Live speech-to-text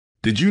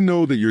Did you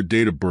know that your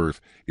date of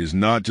birth is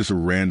not just a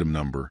random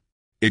number?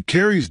 It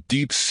carries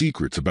deep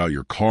secrets about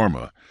your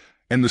karma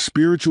and the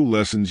spiritual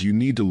lessons you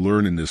need to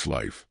learn in this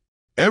life.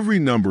 Every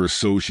number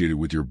associated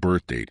with your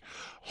birth date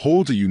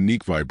holds a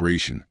unique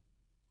vibration,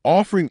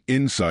 offering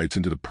insights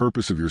into the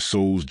purpose of your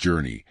soul's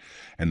journey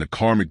and the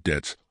karmic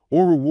debts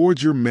or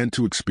rewards you're meant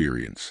to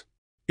experience.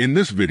 In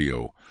this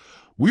video,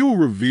 we will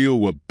reveal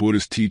what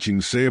Buddhist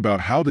teachings say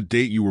about how the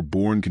date you were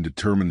born can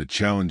determine the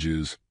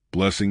challenges,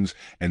 blessings,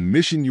 and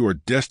mission you are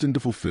destined to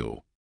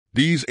fulfill.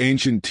 These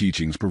ancient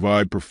teachings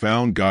provide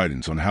profound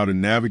guidance on how to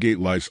navigate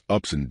life's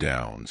ups and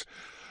downs,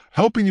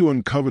 helping you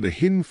uncover the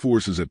hidden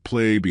forces at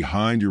play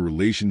behind your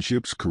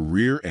relationships,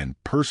 career,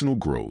 and personal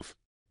growth.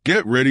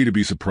 Get ready to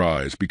be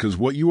surprised because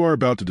what you are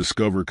about to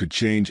discover could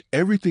change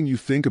everything you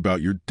think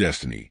about your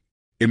destiny.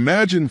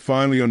 Imagine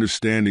finally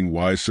understanding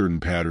why certain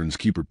patterns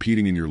keep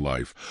repeating in your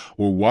life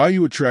or why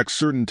you attract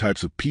certain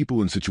types of people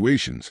and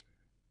situations,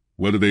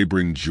 whether they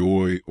bring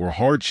joy or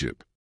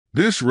hardship.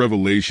 This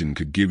revelation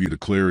could give you the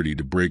clarity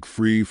to break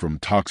free from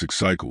toxic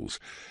cycles,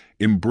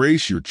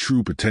 embrace your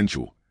true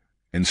potential,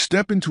 and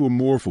step into a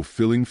more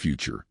fulfilling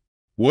future.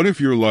 What if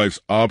your life's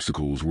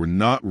obstacles were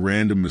not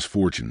random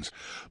misfortunes,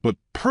 but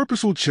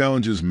purposeful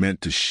challenges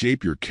meant to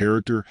shape your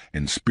character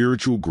and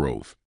spiritual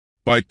growth?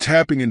 By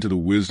tapping into the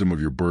wisdom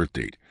of your birth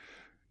date,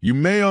 you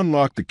may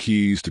unlock the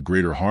keys to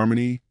greater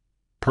harmony,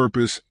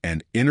 purpose,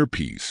 and inner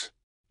peace.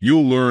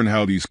 You'll learn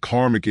how these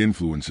karmic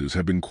influences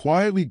have been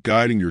quietly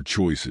guiding your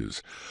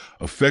choices,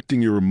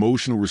 affecting your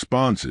emotional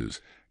responses,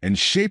 and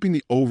shaping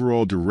the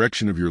overall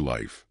direction of your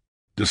life.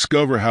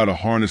 Discover how to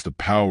harness the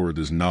power of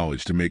this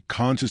knowledge to make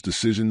conscious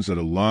decisions that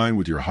align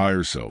with your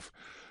higher self,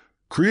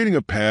 creating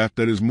a path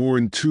that is more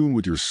in tune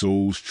with your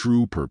soul's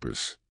true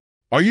purpose.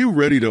 Are you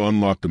ready to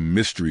unlock the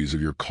mysteries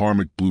of your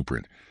karmic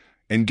blueprint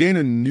and gain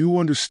a new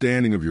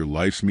understanding of your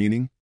life's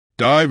meaning?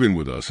 Dive in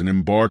with us and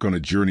embark on a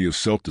journey of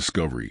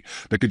self-discovery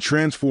that could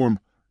transform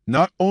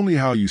not only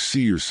how you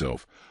see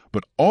yourself,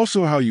 but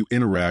also how you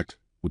interact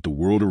with the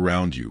world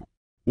around you.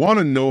 Want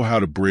to know how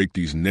to break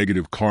these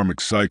negative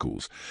karmic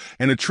cycles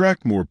and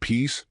attract more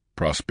peace,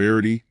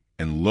 prosperity,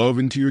 and love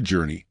into your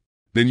journey?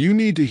 Then you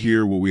need to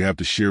hear what we have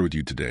to share with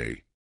you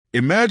today.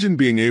 Imagine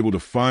being able to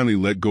finally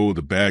let go of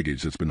the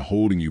baggage that's been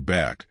holding you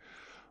back,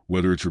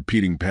 whether it's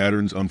repeating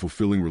patterns,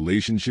 unfulfilling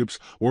relationships,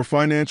 or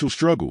financial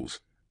struggles,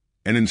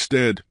 and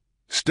instead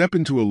step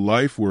into a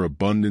life where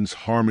abundance,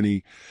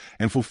 harmony,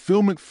 and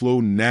fulfillment flow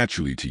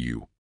naturally to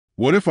you.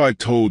 What if I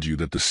told you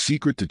that the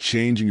secret to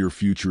changing your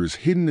future is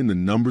hidden in the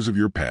numbers of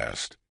your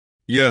past?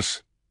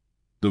 Yes,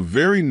 the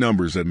very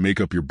numbers that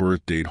make up your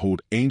birth date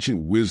hold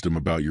ancient wisdom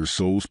about your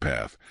soul's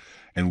path,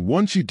 and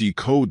once you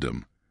decode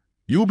them,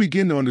 you'll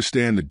begin to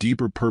understand the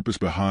deeper purpose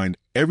behind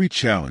every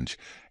challenge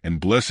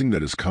and blessing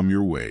that has come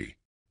your way.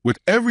 With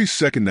every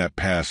second that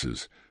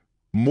passes,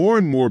 more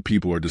and more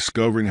people are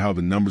discovering how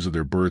the numbers of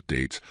their birth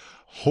dates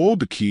hold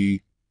the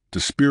key to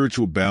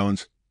spiritual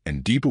balance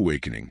and deep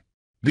awakening.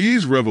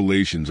 These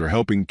revelations are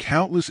helping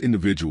countless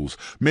individuals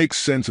make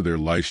sense of their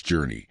life's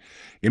journey,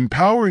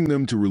 empowering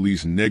them to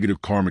release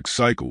negative karmic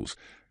cycles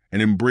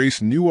and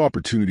embrace new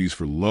opportunities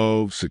for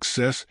love,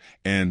 success,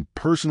 and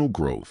personal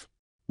growth.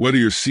 Whether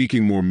you're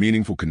seeking more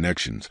meaningful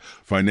connections,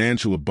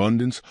 financial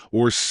abundance,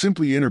 or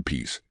simply inner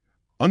peace,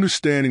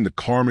 understanding the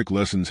karmic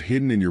lessons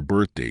hidden in your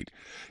birth date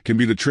can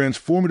be the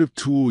transformative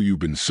tool you've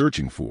been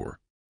searching for.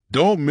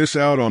 Don't miss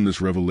out on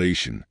this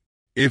revelation.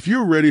 If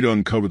you're ready to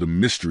uncover the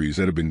mysteries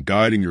that have been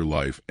guiding your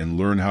life and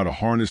learn how to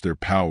harness their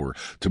power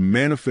to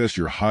manifest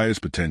your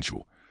highest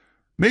potential,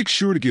 make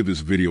sure to give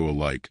this video a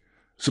like,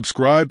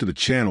 subscribe to the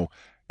channel,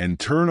 and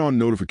turn on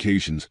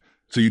notifications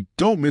so you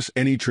don't miss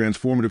any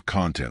transformative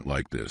content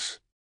like this.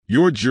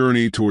 Your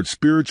journey towards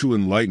spiritual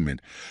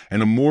enlightenment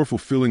and a more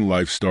fulfilling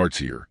life starts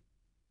here.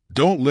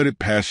 Don't let it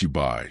pass you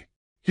by.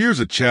 Here's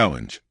a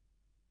challenge.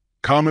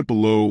 Comment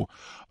below,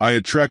 "I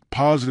attract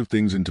positive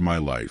things into my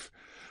life,"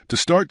 to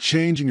start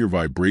changing your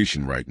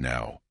vibration right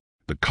now.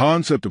 The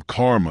concept of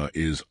karma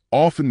is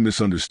often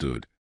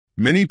misunderstood.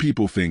 Many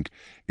people think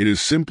it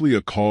is simply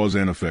a cause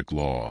and effect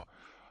law,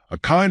 a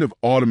kind of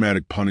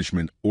automatic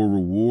punishment or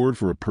reward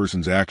for a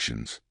person's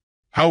actions.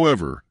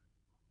 However,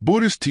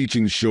 Buddhist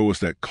teachings show us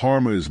that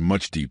karma is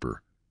much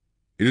deeper.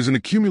 It is an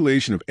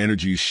accumulation of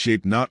energies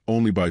shaped not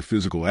only by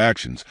physical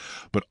actions,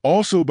 but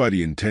also by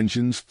the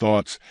intentions,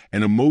 thoughts,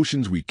 and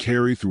emotions we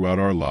carry throughout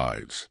our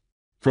lives.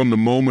 From the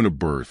moment of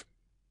birth,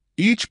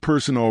 each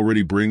person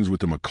already brings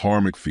with them a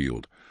karmic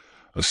field,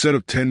 a set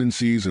of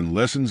tendencies and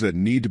lessons that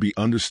need to be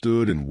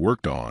understood and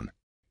worked on.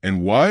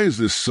 And why is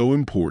this so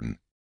important?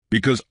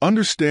 Because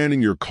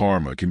understanding your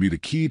karma can be the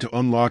key to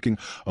unlocking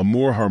a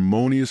more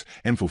harmonious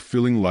and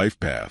fulfilling life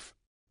path.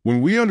 When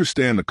we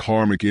understand the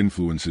karmic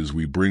influences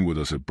we bring with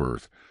us at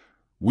birth,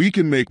 we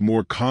can make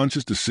more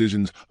conscious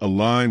decisions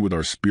aligned with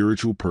our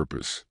spiritual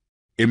purpose.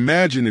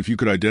 Imagine if you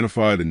could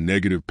identify the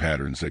negative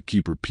patterns that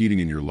keep repeating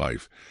in your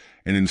life,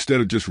 and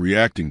instead of just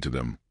reacting to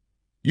them,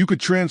 you could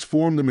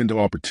transform them into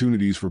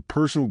opportunities for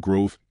personal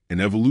growth and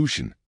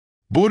evolution.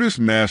 Buddhist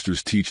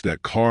masters teach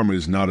that karma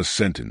is not a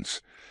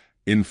sentence.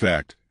 In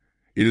fact,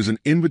 It is an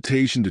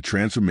invitation to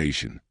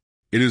transformation.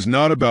 It is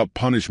not about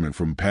punishment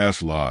from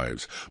past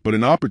lives, but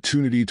an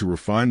opportunity to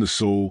refine the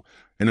soul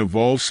and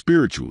evolve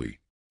spiritually.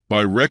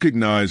 By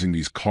recognizing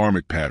these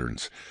karmic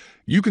patterns,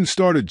 you can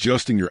start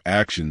adjusting your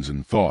actions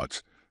and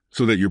thoughts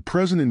so that your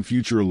present and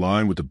future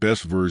align with the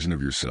best version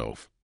of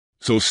yourself.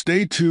 So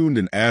stay tuned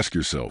and ask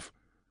yourself,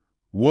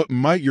 what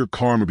might your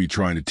karma be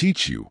trying to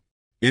teach you?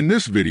 In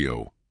this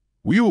video,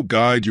 we will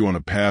guide you on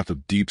a path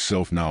of deep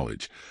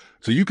self-knowledge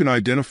so you can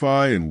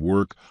identify and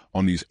work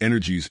on these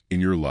energies in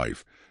your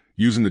life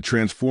using the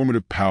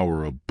transformative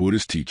power of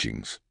Buddhist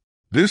teachings.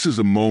 This is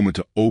a moment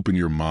to open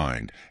your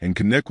mind and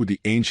connect with the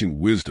ancient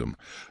wisdom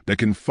that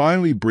can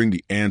finally bring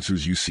the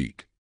answers you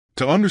seek.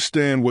 To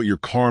understand what your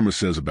karma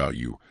says about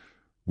you,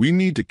 we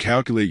need to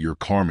calculate your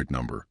karmic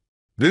number.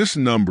 This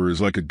number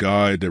is like a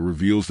guide that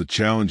reveals the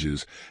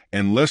challenges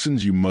and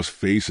lessons you must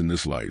face in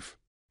this life.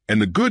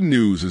 And the good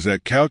news is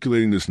that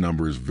calculating this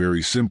number is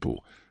very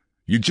simple.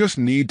 You just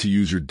need to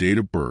use your date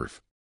of birth.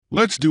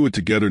 Let's do it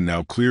together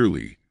now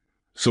clearly,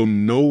 so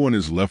no one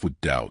is left with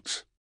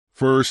doubts.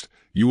 First,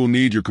 you will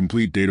need your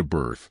complete date of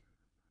birth,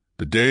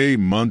 the day,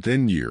 month,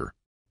 and year.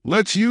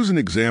 Let's use an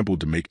example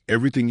to make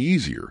everything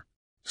easier.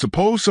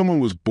 Suppose someone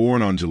was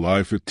born on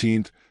July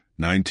 15th,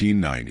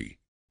 1990.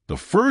 The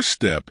first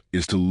step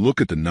is to look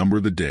at the number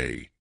of the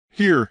day.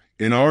 Here,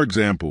 in our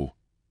example,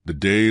 the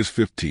day is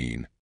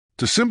 15.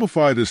 To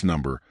simplify this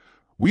number,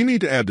 we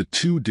need to add the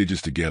two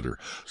digits together,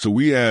 so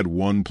we add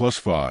 1 plus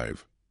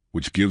 5,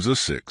 which gives us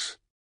 6.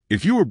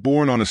 If you were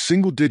born on a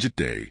single-digit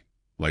day,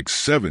 like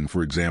 7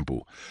 for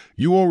example,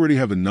 you already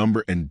have a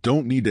number and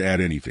don't need to add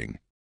anything.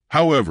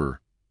 However,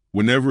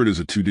 whenever it is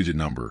a two-digit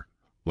number,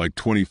 like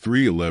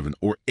 23, 11,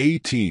 or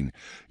 18,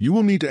 you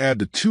will need to add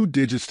the two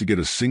digits to get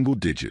a single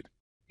digit.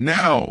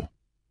 Now,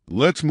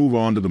 let's move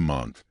on to the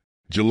month.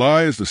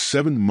 July is the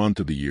 7th month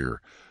of the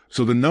year,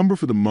 so the number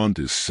for the month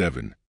is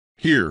 7.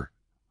 Here,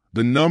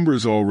 the number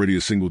is already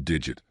a single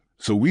digit,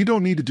 so we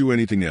don't need to do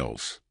anything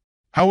else.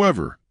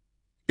 However,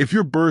 if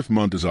your birth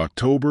month is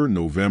October,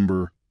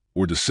 November,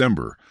 or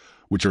December,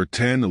 which are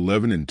 10,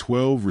 11, and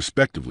 12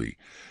 respectively,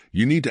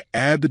 you need to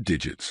add the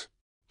digits.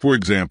 For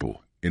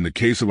example, in the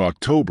case of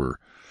October,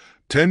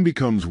 10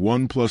 becomes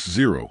 1 plus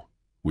 0,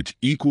 which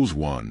equals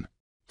 1.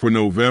 For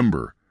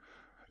November,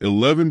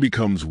 11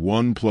 becomes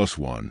 1 plus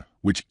 1,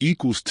 which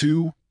equals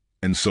 2,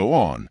 and so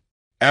on.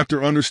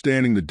 After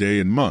understanding the day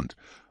and month,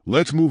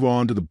 let's move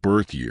on to the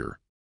birth year.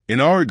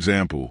 In our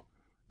example,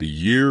 the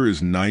year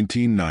is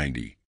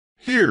 1990.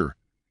 Here,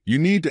 you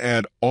need to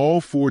add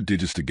all 4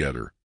 digits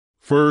together.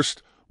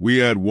 First,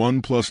 we add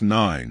 1 plus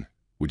 9,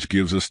 which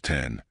gives us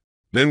 10.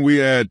 Then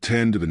we add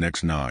 10 to the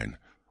next 9,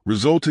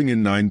 resulting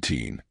in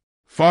 19.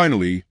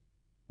 Finally,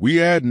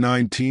 we add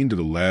 19 to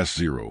the last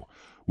 0,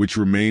 which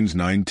remains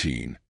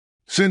 19.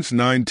 Since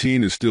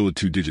 19 is still a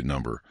two-digit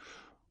number,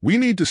 we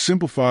need to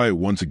simplify it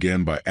once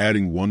again by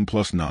adding 1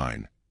 plus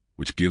 9,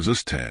 which gives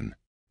us 10.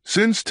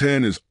 Since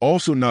 10 is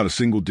also not a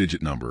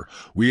single-digit number,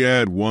 we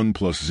add 1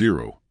 plus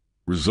 0,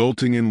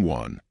 resulting in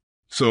 1.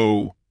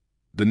 So,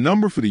 the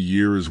number for the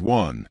year is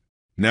 1.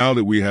 Now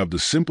that we have the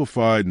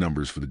simplified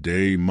numbers for the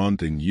day,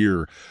 month, and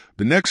year,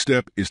 the next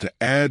step is to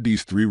add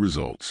these 3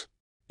 results.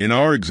 In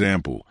our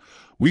example,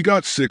 we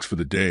got 6 for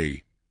the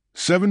day,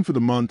 7 for the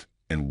month,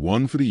 and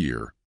 1 for the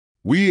year.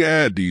 We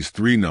add these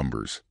 3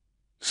 numbers.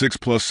 6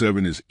 plus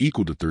 7 is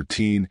equal to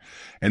 13,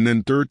 and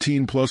then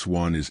 13 plus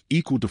 1 is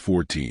equal to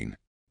 14.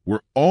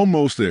 We're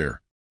almost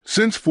there.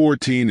 Since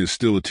 14 is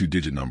still a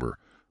two-digit number,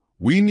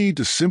 we need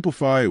to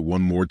simplify it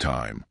one more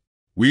time.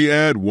 We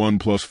add 1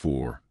 plus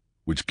 4,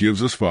 which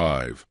gives us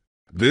 5.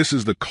 This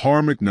is the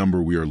karmic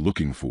number we are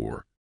looking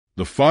for.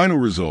 The final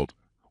result,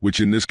 which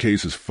in this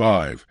case is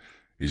 5,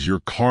 is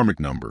your karmic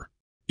number.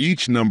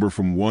 Each number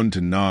from 1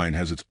 to 9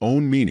 has its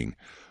own meaning,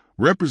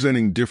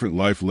 representing different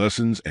life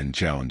lessons and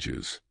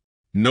challenges.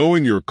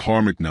 Knowing your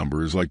karmic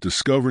number is like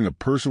discovering a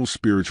personal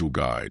spiritual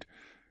guide.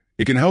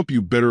 It can help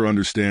you better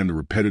understand the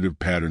repetitive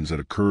patterns that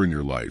occur in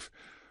your life,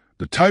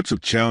 the types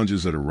of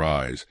challenges that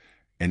arise,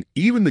 and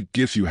even the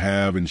gifts you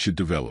have and should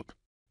develop.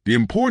 The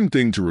important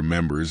thing to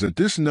remember is that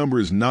this number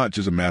is not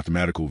just a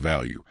mathematical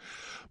value,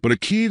 but a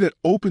key that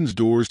opens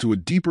doors to a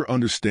deeper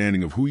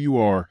understanding of who you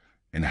are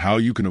and how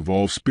you can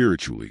evolve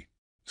spiritually.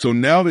 So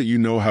now that you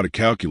know how to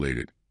calculate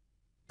it,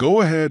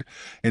 go ahead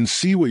and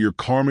see what your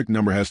karmic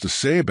number has to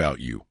say about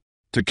you.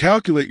 To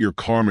calculate your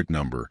karmic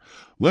number,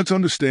 let's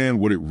understand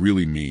what it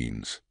really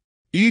means.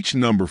 Each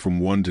number from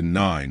 1 to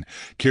 9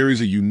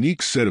 carries a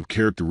unique set of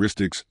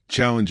characteristics,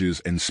 challenges,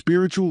 and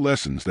spiritual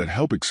lessons that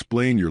help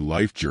explain your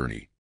life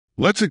journey.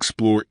 Let's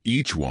explore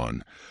each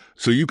one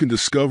so you can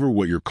discover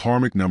what your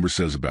karmic number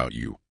says about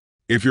you.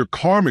 If your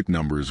karmic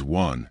number is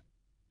 1,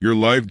 your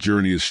life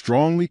journey is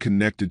strongly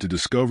connected to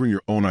discovering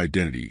your own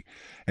identity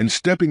and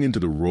stepping into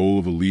the role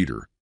of a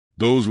leader.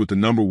 Those with the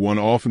number 1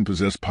 often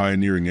possess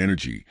pioneering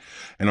energy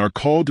and are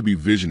called to be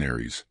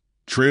visionaries,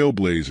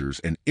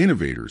 trailblazers, and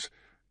innovators,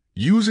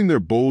 using their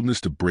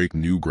boldness to break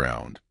new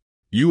ground.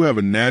 You have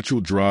a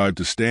natural drive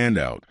to stand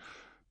out,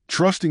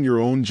 trusting your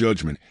own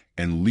judgment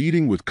and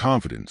leading with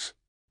confidence.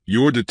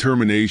 Your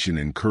determination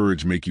and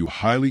courage make you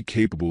highly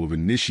capable of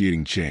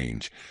initiating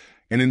change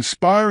and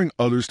inspiring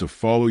others to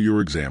follow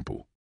your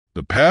example.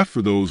 The path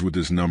for those with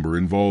this number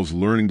involves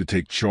learning to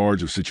take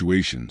charge of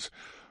situations,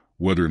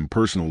 whether in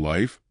personal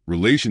life,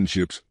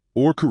 relationships,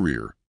 or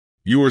career.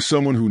 You are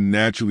someone who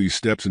naturally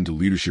steps into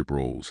leadership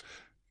roles,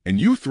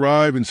 and you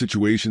thrive in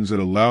situations that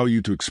allow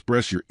you to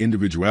express your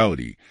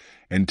individuality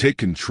and take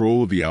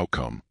control of the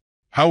outcome.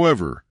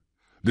 However,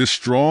 this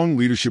strong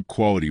leadership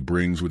quality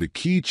brings with it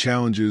key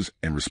challenges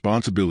and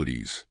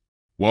responsibilities.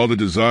 While the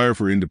desire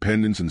for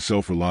independence and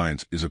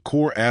self-reliance is a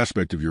core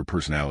aspect of your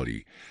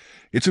personality,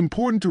 it's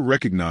important to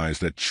recognize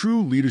that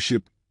true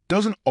leadership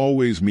doesn't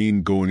always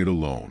mean going it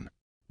alone.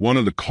 One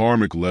of the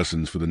karmic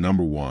lessons for the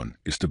number 1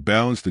 is to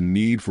balance the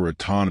need for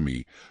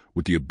autonomy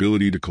with the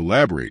ability to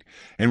collaborate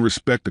and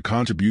respect the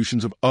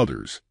contributions of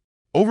others.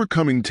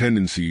 Overcoming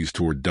tendencies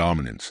toward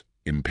dominance,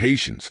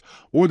 impatience,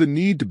 or the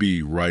need to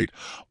be right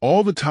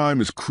all the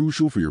time is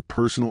crucial for your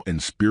personal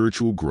and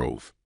spiritual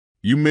growth.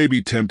 You may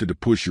be tempted to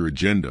push your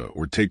agenda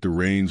or take the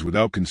reins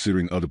without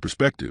considering other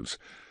perspectives,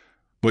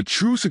 but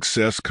true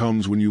success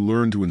comes when you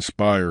learn to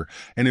inspire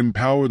and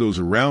empower those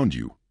around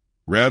you,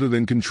 rather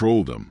than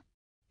control them.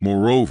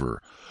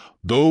 Moreover,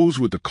 those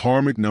with the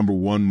karmic number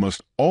 1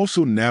 must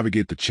also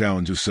navigate the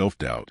challenge of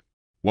self-doubt.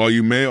 While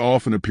you may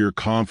often appear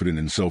confident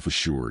and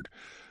self-assured,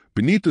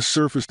 beneath the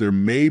surface there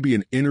may be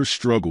an inner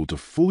struggle to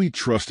fully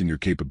trust in your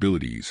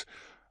capabilities,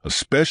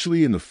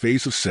 especially in the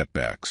face of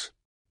setbacks.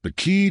 The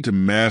key to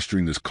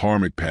mastering this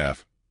karmic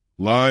path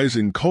lies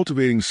in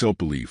cultivating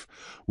self-belief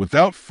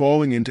without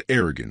falling into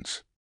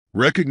arrogance.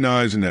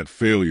 Recognizing that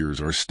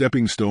failures are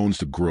stepping stones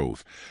to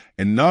growth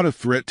and not a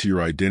threat to your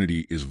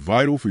identity is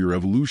vital for your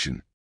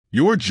evolution.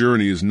 Your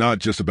journey is not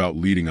just about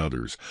leading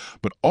others,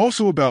 but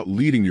also about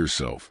leading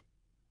yourself.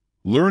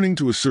 Learning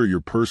to assert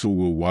your personal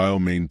will while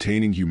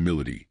maintaining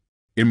humility.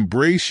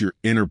 Embrace your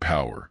inner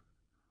power,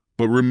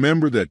 but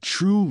remember that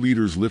true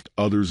leaders lift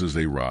others as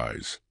they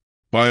rise.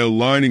 By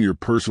aligning your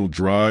personal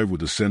drive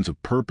with a sense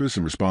of purpose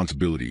and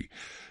responsibility,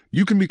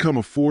 you can become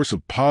a force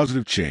of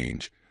positive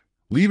change,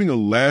 leaving a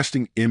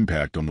lasting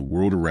impact on the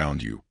world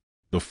around you.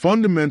 The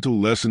fundamental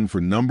lesson for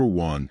number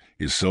 1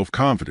 is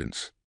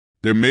self-confidence.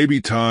 There may be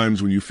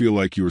times when you feel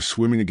like you are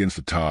swimming against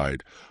the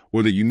tide,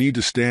 or that you need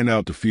to stand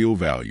out to feel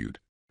valued.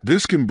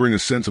 This can bring a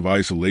sense of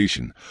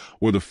isolation,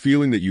 or the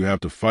feeling that you have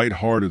to fight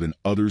harder than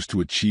others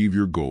to achieve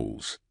your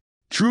goals.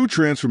 True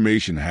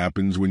transformation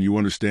happens when you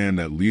understand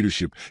that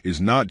leadership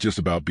is not just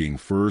about being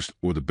first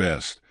or the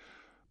best,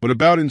 but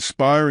about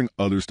inspiring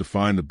others to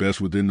find the best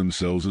within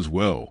themselves as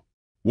well.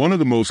 One of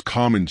the most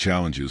common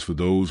challenges for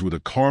those with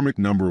a karmic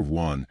number of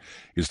 1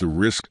 is the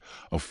risk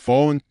of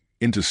falling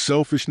into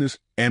selfishness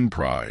and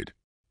pride.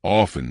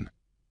 Often,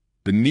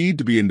 the need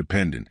to be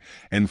independent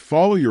and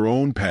follow your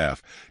own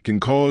path can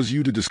cause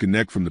you to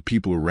disconnect from the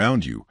people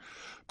around you,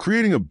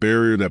 creating a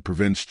barrier that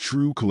prevents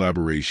true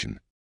collaboration.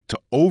 To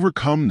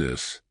overcome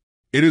this,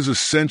 it is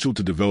essential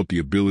to develop the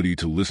ability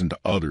to listen to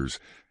others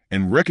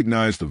and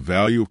recognize the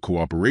value of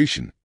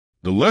cooperation.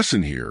 The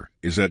lesson here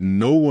is that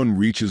no one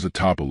reaches the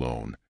top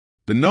alone.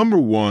 The number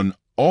 1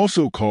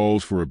 also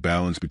calls for a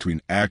balance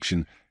between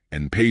action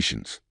and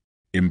patience.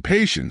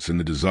 Impatience and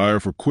the desire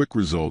for quick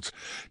results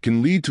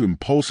can lead to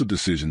impulsive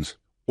decisions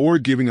or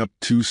giving up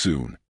too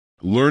soon.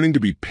 Learning to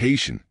be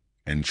patient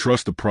and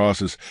trust the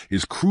process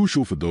is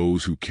crucial for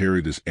those who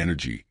carry this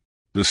energy.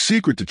 The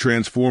secret to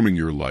transforming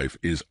your life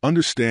is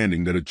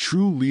understanding that a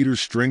true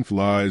leader's strength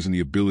lies in the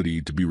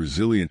ability to be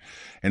resilient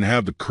and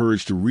have the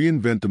courage to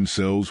reinvent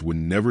themselves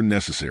whenever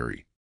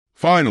necessary.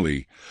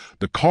 Finally,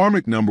 the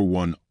karmic number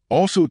 1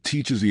 also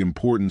teaches the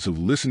importance of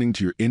listening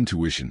to your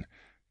intuition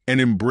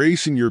and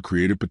embracing your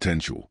creative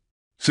potential.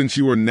 Since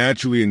you are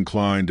naturally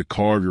inclined to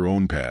carve your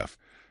own path,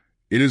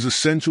 it is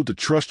essential to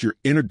trust your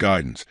inner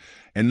guidance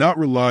and not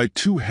rely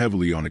too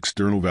heavily on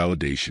external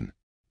validation.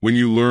 When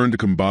you learn to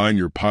combine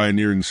your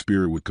pioneering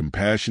spirit with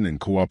compassion and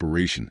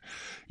cooperation,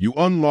 you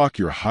unlock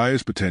your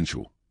highest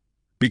potential,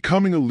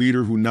 becoming a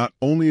leader who not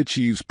only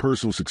achieves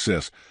personal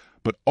success,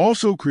 but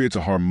also creates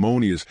a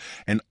harmonious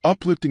and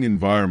uplifting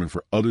environment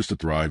for others to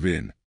thrive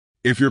in.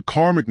 If your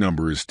karmic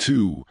number is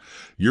 2,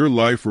 your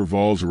life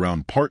revolves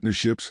around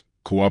partnerships,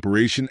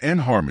 cooperation,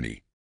 and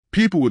harmony.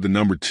 People with the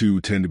number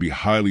 2 tend to be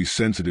highly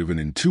sensitive and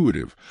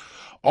intuitive,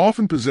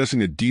 often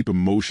possessing a deep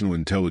emotional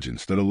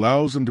intelligence that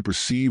allows them to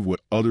perceive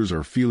what others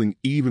are feeling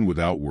even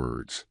without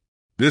words.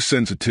 This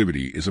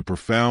sensitivity is a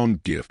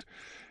profound gift,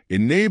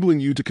 enabling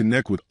you to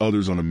connect with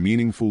others on a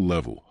meaningful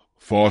level,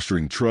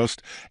 fostering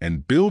trust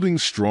and building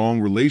strong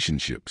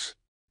relationships.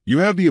 You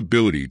have the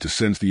ability to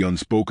sense the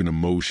unspoken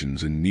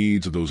emotions and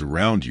needs of those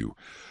around you,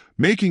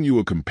 making you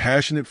a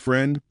compassionate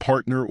friend,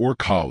 partner, or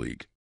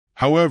colleague.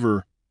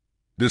 However,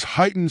 this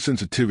heightened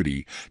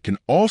sensitivity can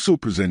also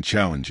present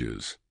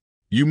challenges.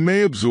 You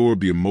may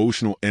absorb the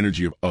emotional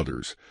energy of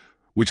others,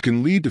 which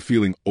can lead to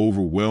feeling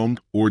overwhelmed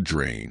or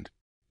drained.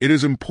 It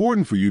is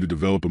important for you to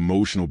develop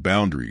emotional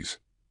boundaries,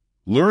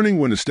 learning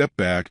when to step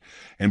back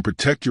and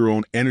protect your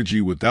own energy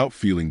without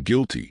feeling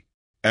guilty.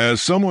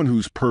 As someone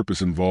whose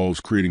purpose involves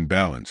creating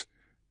balance,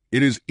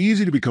 It is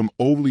easy to become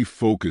overly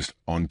focused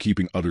on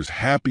keeping others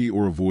happy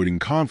or avoiding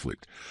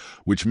conflict,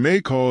 which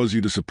may cause you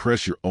to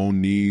suppress your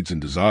own needs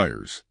and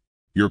desires.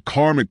 Your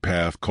karmic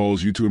path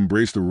calls you to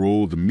embrace the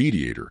role of the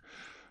mediator,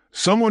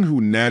 someone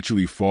who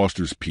naturally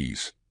fosters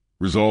peace,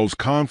 resolves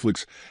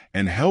conflicts,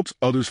 and helps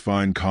others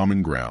find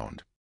common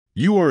ground.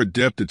 You are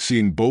adept at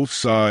seeing both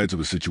sides of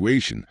a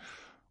situation,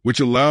 which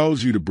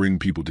allows you to bring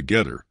people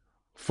together,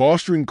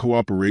 fostering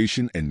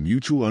cooperation and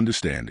mutual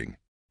understanding.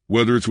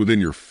 Whether it's within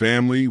your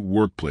family,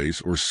 workplace,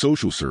 or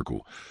social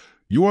circle,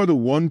 you are the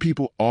one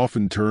people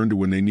often turn to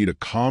when they need a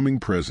calming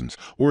presence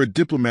or a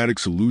diplomatic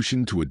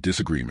solution to a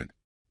disagreement.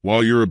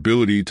 While your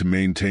ability to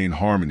maintain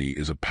harmony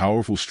is a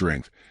powerful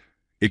strength,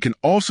 it can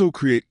also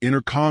create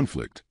inner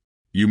conflict.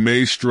 You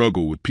may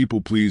struggle with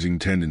people-pleasing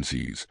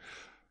tendencies,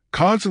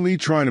 constantly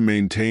trying to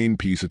maintain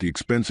peace at the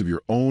expense of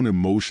your own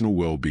emotional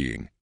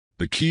well-being.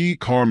 The key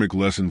karmic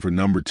lesson for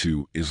number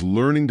 2 is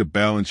learning to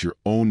balance your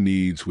own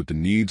needs with the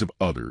needs of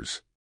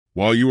others.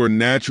 While you are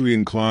naturally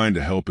inclined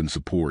to help and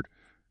support,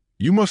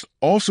 you must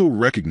also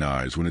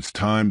recognize when it's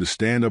time to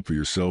stand up for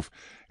yourself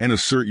and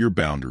assert your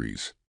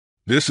boundaries.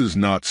 This is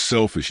not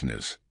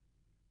selfishness.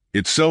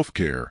 It's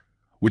self-care,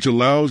 which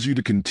allows you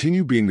to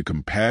continue being the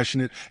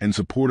compassionate and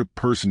supportive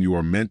person you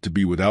are meant to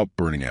be without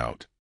burning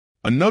out.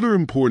 Another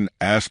important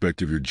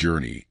aspect of your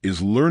journey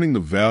is learning the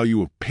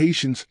value of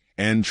patience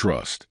and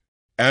trust.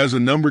 As a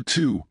number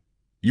 2,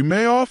 you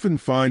may often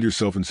find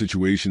yourself in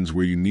situations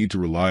where you need to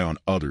rely on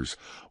others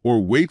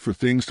or wait for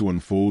things to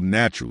unfold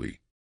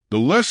naturally. The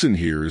lesson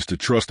here is to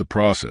trust the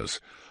process,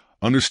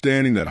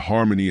 understanding that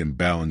harmony and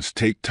balance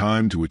take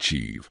time to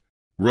achieve.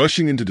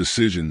 Rushing into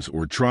decisions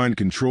or trying to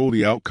control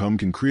the outcome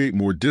can create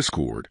more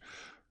discord,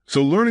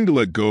 so learning to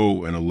let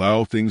go and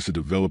allow things to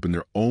develop in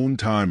their own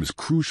time is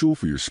crucial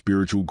for your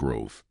spiritual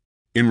growth.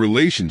 In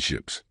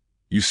relationships,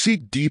 you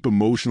seek deep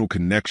emotional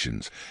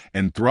connections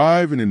and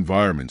thrive in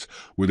environments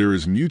where there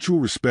is mutual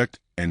respect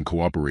and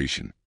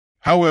cooperation.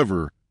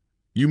 However,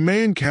 you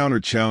may encounter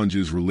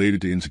challenges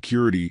related to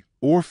insecurity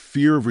or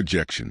fear of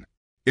rejection.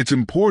 It's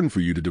important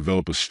for you to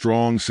develop a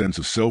strong sense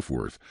of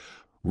self-worth,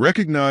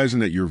 recognizing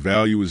that your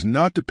value is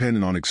not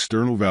dependent on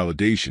external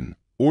validation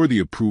or the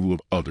approval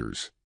of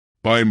others.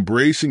 By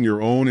embracing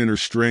your own inner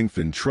strength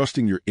and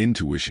trusting your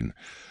intuition,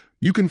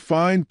 you can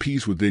find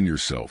peace within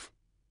yourself,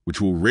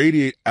 which will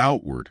radiate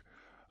outward,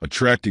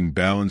 attracting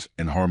balance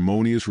and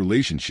harmonious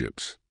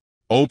relationships.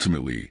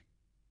 Ultimately,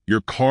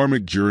 your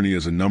karmic journey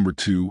as a number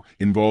 2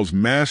 involves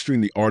mastering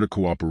the art of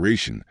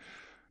cooperation,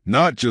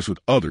 not just with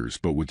others,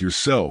 but with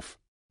yourself.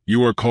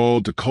 You are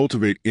called to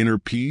cultivate inner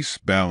peace,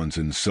 balance,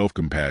 and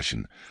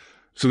self-compassion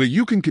so that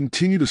you can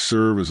continue to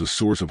serve as a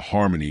source of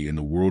harmony in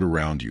the world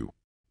around you.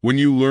 When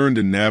you learn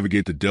to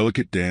navigate the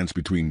delicate dance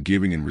between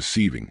giving and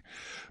receiving,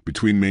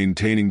 between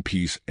maintaining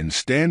peace and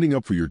standing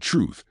up for your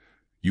truth,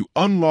 you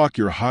unlock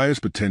your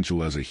highest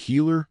potential as a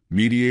healer,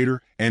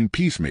 mediator, and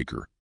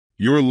peacemaker.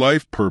 Your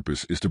life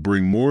purpose is to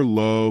bring more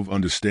love,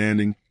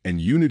 understanding, and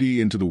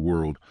unity into the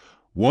world,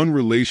 one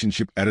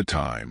relationship at a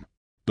time.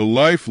 The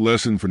life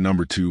lesson for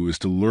number 2 is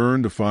to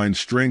learn to find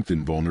strength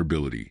in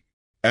vulnerability.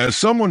 As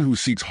someone who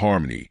seeks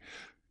harmony,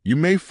 you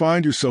may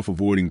find yourself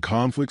avoiding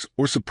conflicts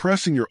or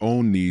suppressing your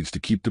own needs to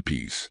keep the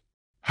peace.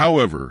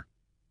 However,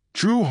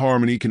 true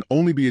harmony can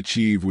only be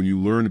achieved when you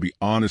learn to be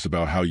honest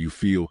about how you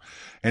feel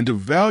and to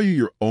value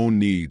your own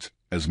needs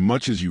as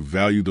much as you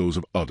value those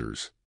of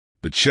others.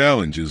 The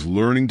challenge is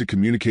learning to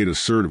communicate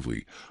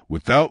assertively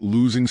without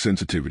losing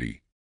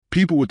sensitivity.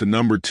 People with the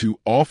number 2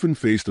 often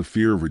face the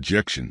fear of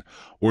rejection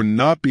or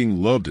not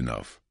being loved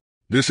enough.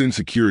 This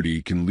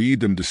insecurity can lead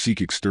them to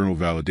seek external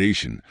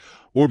validation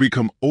or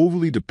become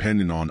overly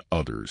dependent on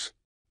others.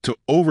 To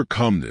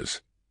overcome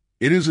this,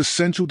 it is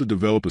essential to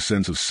develop a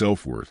sense of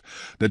self-worth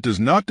that does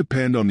not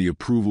depend on the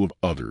approval of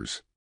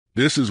others.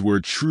 This is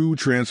where true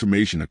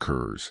transformation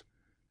occurs.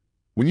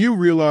 When you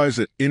realize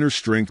that inner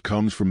strength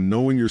comes from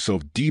knowing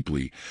yourself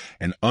deeply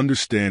and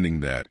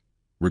understanding that,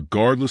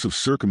 regardless of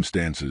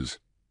circumstances,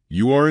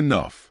 you are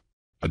enough.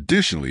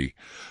 Additionally,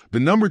 the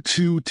number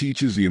 2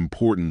 teaches the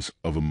importance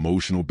of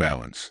emotional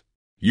balance.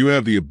 You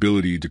have the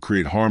ability to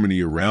create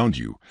harmony around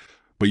you,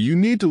 but you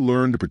need to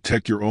learn to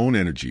protect your own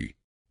energy.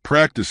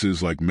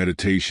 Practices like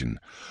meditation,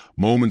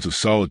 moments of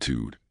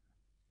solitude,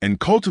 and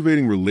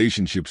cultivating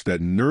relationships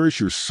that nourish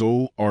your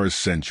soul are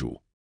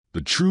essential.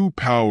 The true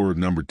power of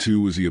number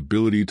 2 is the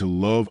ability to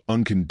love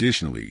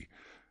unconditionally,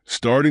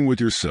 starting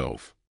with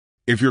yourself.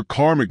 If your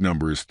karmic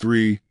number is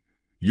 3,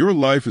 your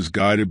life is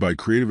guided by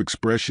creative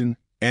expression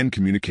and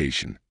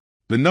communication.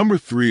 The number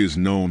 3 is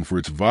known for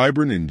its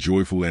vibrant and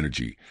joyful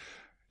energy,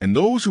 and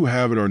those who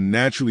have it are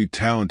naturally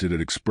talented at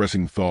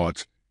expressing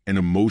thoughts and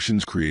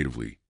emotions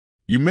creatively.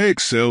 You may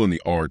excel in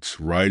the arts,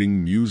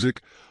 writing,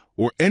 music,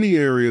 or any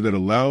area that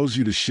allows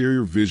you to share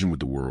your vision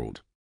with the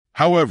world.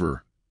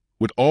 However,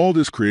 with all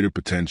this creative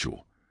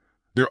potential,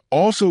 there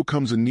also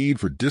comes a need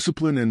for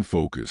discipline and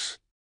focus.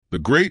 The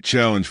great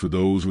challenge for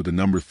those with the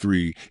number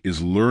 3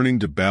 is learning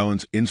to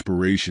balance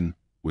inspiration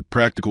with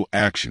practical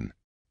action.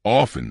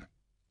 Often,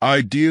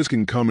 ideas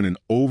can come in an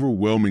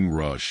overwhelming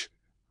rush,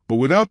 But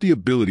without the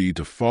ability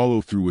to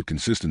follow through with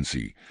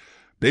consistency,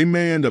 they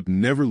may end up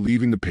never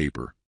leaving the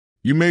paper.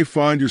 You may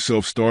find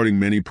yourself starting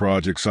many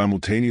projects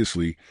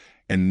simultaneously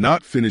and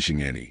not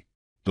finishing any.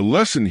 The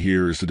lesson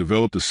here is to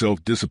develop the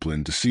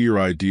self-discipline to see your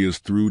ideas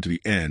through to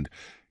the end,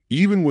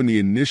 even when the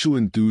initial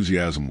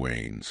enthusiasm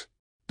wanes.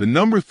 The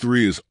number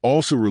 3 is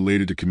also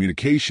related to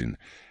communication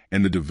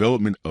and the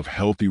development of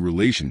healthy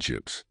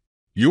relationships.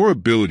 Your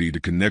ability to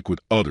connect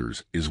with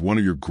others is one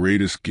of your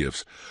greatest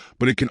gifts,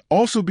 but it can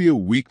also be a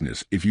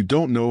weakness if you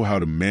don't know how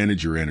to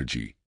manage your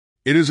energy.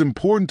 It is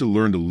important to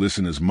learn to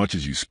listen as much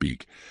as you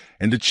speak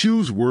and to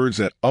choose words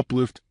that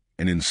uplift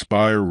and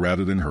inspire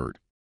rather than hurt.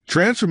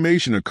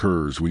 Transformation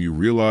occurs when you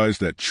realize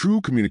that true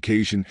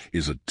communication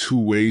is a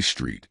two-way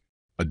street.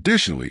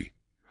 Additionally,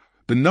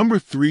 the number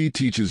 3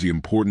 teaches the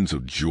importance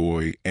of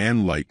joy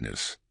and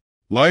lightness.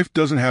 Life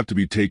doesn't have to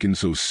be taken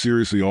so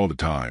seriously all the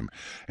time,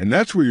 and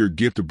that's where your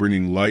gift of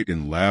bringing light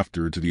and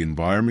laughter to the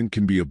environment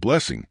can be a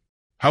blessing.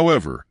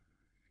 However,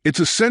 it's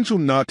essential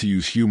not to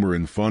use humor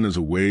and fun as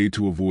a way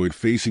to avoid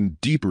facing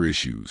deeper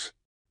issues.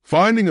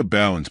 Finding a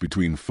balance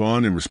between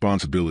fun and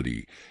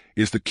responsibility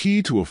is the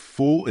key to a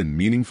full and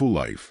meaningful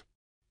life.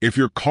 If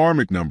your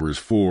karmic number is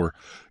 4,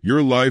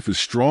 your life is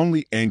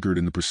strongly anchored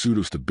in the pursuit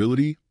of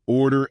stability,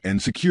 order,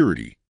 and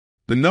security.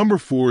 The number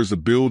 4 is the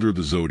builder of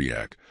the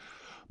zodiac.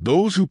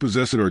 Those who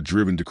possess it are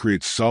driven to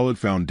create solid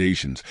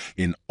foundations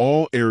in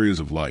all areas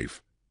of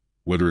life,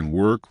 whether in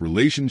work,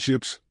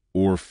 relationships,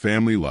 or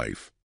family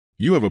life.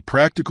 You have a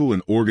practical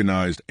and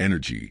organized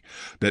energy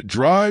that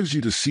drives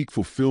you to seek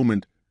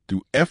fulfillment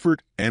through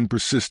effort and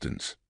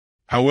persistence.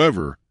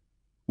 However,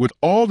 with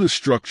all this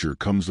structure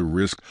comes the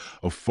risk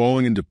of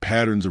falling into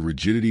patterns of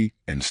rigidity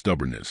and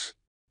stubbornness.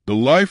 The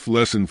life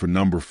lesson for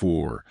number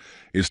 4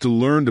 is to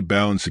learn to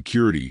balance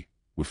security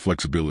with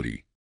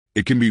flexibility.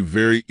 It can be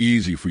very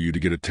easy for you to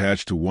get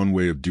attached to one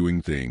way of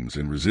doing things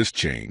and resist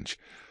change.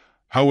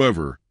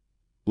 However,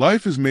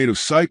 life is made of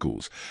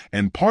cycles,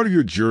 and part of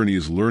your journey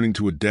is learning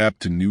to adapt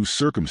to new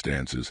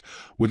circumstances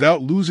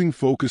without losing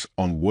focus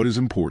on what is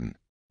important.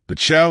 The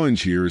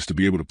challenge here is to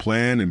be able to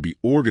plan and be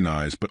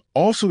organized, but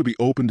also to be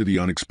open to the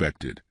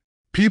unexpected.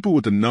 People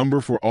with the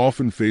number 4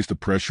 often face the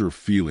pressure of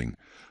feeling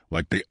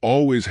like they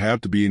always have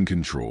to be in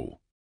control.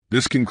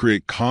 This can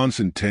create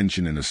constant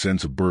tension and a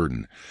sense of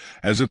burden,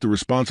 as if the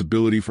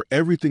responsibility for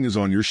everything is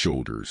on your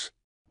shoulders.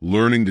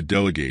 Learning to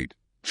delegate,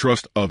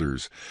 trust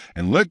others,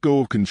 and let go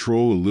of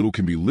control a little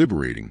can be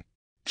liberating.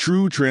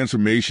 True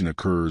transformation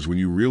occurs when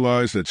you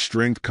realize that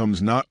strength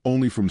comes not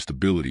only from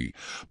stability,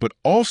 but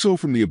also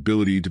from the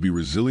ability to be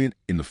resilient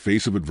in the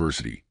face of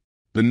adversity.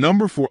 The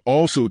number 4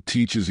 also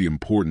teaches the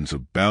importance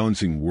of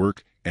balancing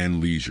work and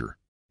leisure.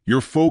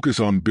 Your focus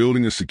on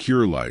building a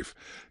secure life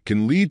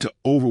can lead to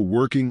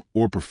overworking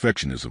or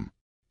perfectionism.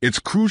 It's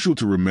crucial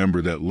to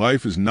remember that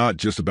life is not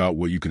just about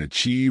what you can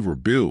achieve or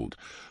build,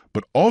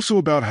 but also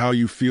about how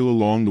you feel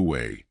along the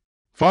way.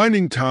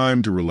 Finding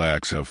time to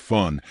relax, have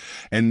fun,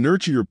 and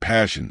nurture your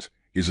passions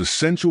is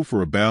essential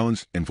for a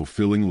balanced and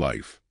fulfilling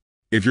life.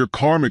 If your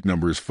karmic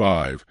number is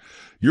 5,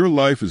 your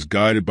life is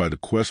guided by the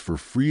quest for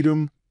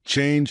freedom,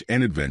 change,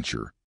 and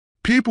adventure.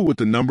 People with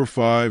the number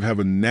 5 have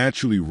a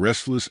naturally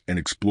restless and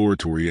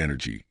exploratory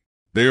energy.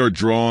 They are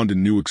drawn to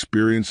new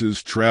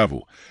experiences,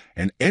 travel,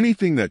 and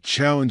anything that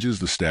challenges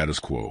the status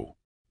quo.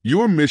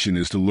 Your mission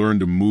is to learn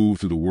to move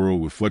through the world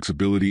with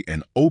flexibility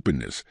and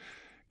openness,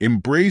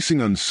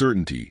 embracing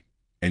uncertainty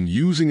and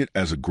using it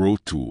as a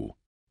growth tool.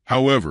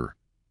 However,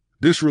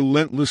 this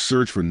relentless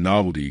search for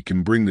novelty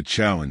can bring the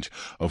challenge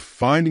of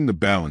finding the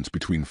balance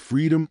between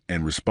freedom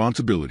and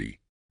responsibility.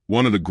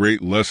 One of the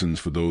great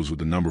lessons for those with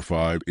the number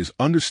 5 is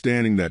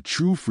understanding that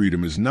true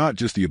freedom is not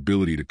just the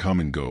ability to come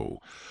and go,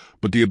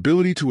 but the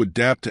ability to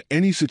adapt to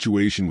any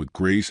situation with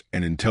grace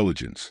and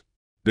intelligence.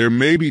 There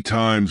may be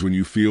times when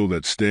you feel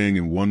that staying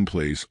in one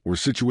place or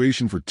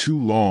situation for too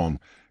long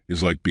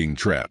is like being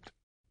trapped.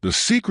 The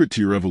secret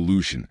to your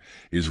evolution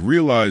is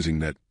realizing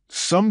that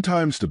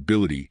sometimes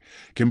stability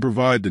can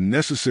provide the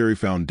necessary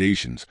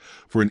foundations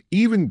for an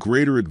even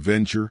greater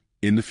adventure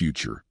in the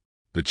future.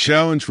 The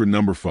challenge for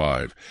number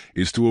 5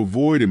 is to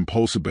avoid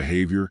impulsive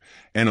behavior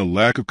and a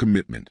lack of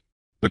commitment.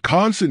 The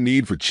constant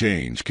need for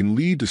change can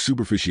lead to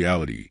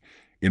superficiality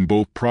in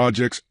both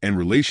projects and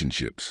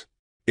relationships.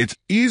 It's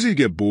easy to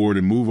get bored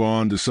and move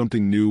on to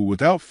something new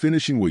without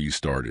finishing what you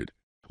started.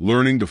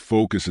 Learning to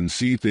focus and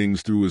see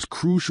things through is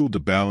crucial to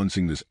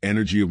balancing this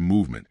energy of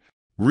movement.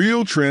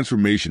 Real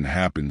transformation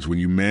happens when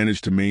you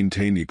manage to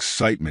maintain the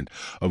excitement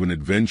of an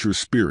adventurous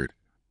spirit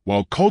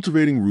while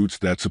cultivating roots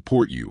that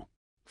support you.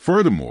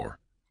 Furthermore,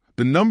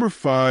 the number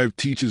 5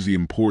 teaches the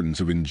importance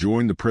of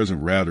enjoying the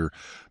present rather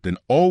than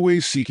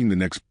always seeking the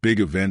next big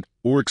event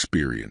or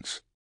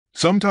experience.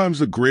 Sometimes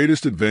the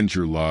greatest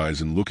adventure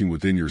lies in looking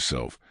within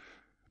yourself,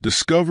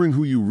 discovering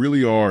who you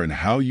really are and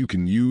how you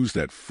can use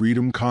that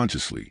freedom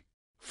consciously.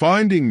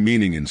 Finding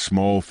meaning in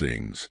small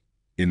things,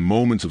 in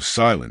moments of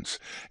silence,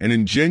 and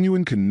in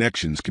genuine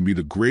connections can be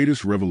the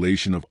greatest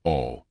revelation of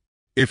all.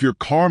 If your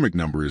karmic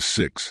number is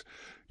 6,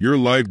 Your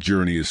life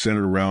journey is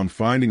centered around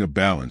finding a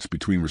balance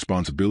between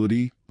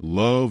responsibility,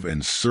 love,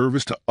 and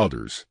service to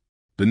others.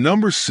 The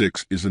number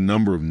 6 is the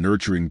number of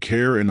nurturing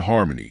care and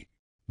harmony.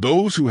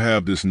 Those who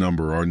have this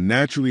number are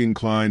naturally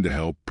inclined to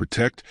help,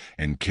 protect,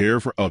 and care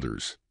for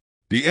others.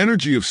 The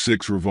energy of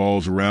 6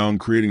 revolves around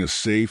creating a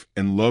safe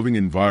and loving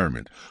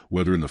environment,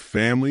 whether in the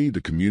family,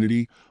 the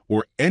community,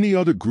 or any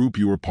other group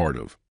you are part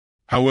of.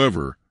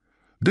 However,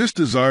 this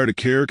desire to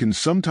care can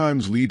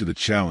sometimes lead to the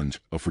challenge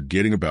of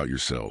forgetting about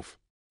yourself.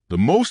 The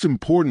most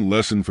important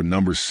lesson for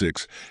number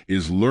 6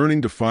 is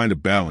learning to find a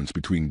balance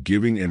between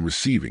giving and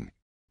receiving.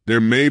 There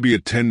may be a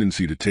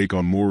tendency to take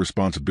on more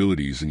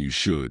responsibilities than you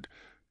should,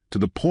 to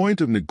the point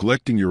of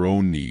neglecting your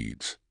own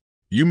needs.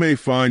 You may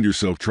find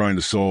yourself trying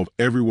to solve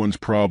everyone's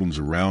problems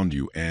around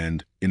you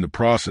and, in the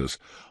process,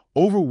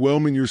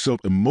 overwhelming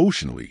yourself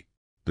emotionally.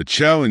 The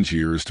challenge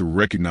here is to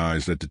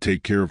recognize that to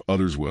take care of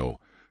others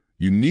well,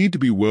 you need to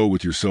be well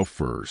with yourself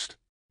first.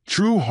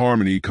 True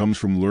harmony comes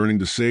from learning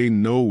to say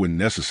no when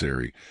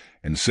necessary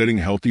and setting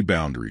healthy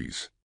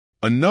boundaries.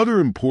 Another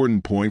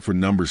important point for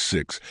number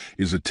 6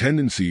 is a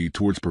tendency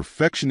towards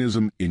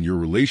perfectionism in your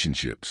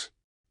relationships.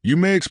 You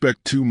may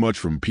expect too much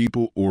from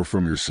people or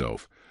from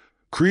yourself,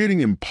 creating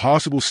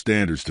impossible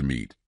standards to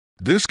meet.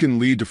 This can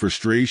lead to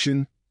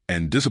frustration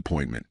and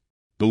disappointment.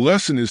 The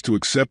lesson is to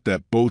accept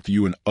that both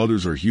you and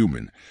others are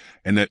human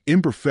and that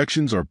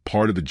imperfections are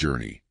part of the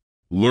journey.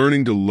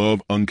 Learning to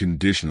love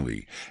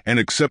unconditionally and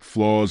accept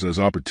flaws as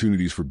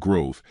opportunities for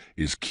growth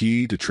is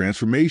key to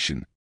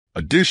transformation.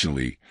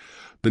 Additionally,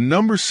 the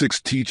number 6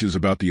 teaches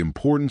about the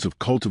importance of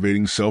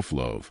cultivating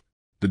self-love.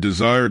 The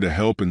desire to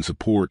help and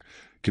support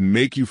can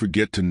make you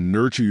forget to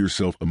nurture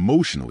yourself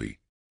emotionally.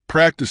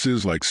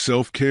 Practices like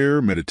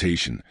self-care,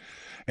 meditation,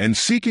 and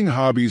seeking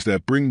hobbies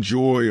that bring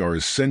joy are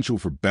essential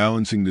for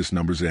balancing this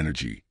number's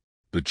energy.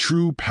 The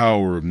true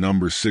power of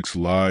number 6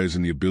 lies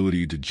in the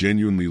ability to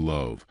genuinely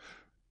love,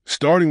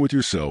 starting with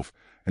yourself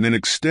and then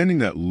extending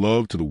that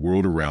love to the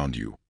world around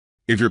you.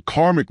 If your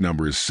karmic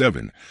number is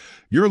 7,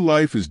 your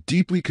life is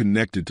deeply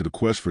connected to the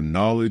quest for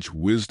knowledge,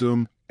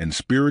 wisdom, and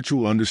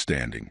spiritual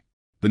understanding.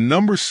 The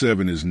number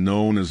 7 is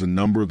known as the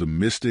number of the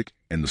mystic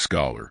and the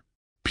scholar.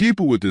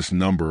 People with this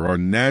number are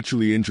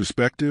naturally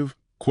introspective,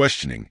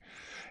 questioning,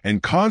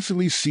 and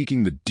constantly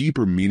seeking the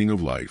deeper meaning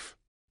of life.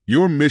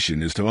 Your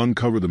mission is to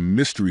uncover the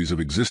mysteries of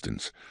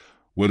existence,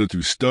 whether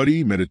through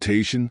study,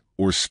 meditation,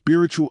 or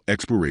spiritual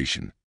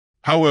exploration.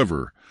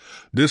 However,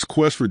 this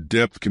quest for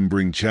depth can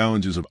bring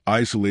challenges of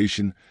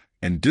isolation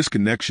and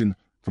disconnection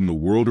from the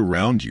world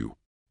around you.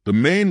 The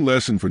main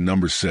lesson for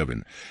number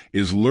 7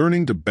 is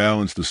learning to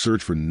balance the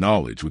search for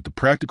knowledge with the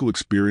practical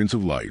experience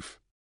of life.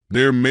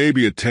 There may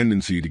be a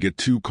tendency to get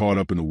too caught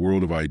up in the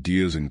world of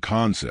ideas and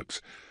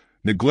concepts,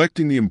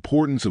 neglecting the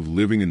importance of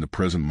living in the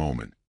present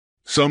moment.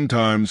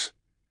 Sometimes,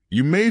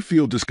 you may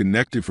feel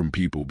disconnected from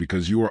people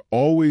because you are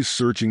always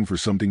searching for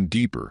something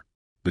deeper.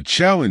 The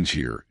challenge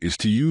here is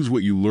to use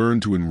what you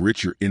learn to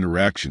enrich your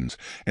interactions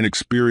and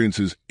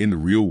experiences in the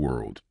real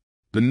world.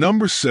 The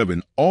number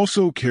 7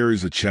 also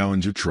carries the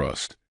challenge of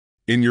trust.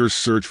 In your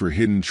search for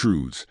hidden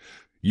truths,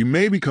 you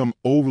may become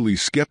overly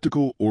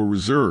skeptical or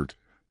reserved,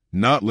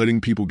 not letting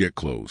people get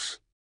close.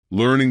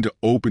 Learning to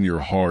open your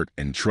heart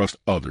and trust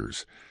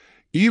others,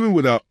 even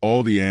without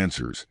all the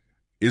answers,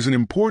 is an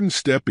important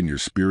step in your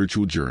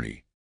spiritual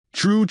journey.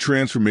 True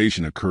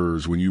transformation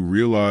occurs when you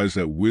realize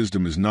that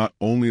wisdom is not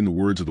only in the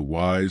words of the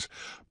wise,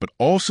 but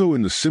also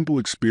in the simple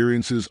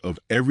experiences of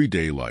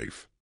everyday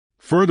life.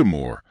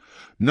 Furthermore,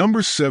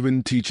 number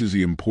 7 teaches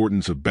the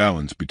importance of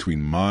balance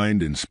between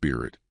mind and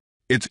spirit.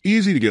 It's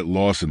easy to get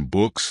lost in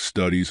books,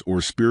 studies,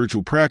 or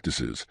spiritual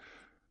practices,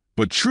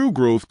 but true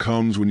growth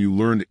comes when you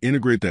learn to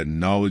integrate that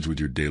knowledge with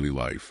your daily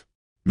life.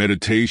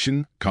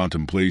 Meditation,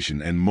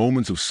 contemplation, and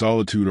moments of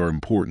solitude are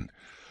important,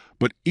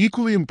 but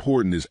equally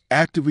important is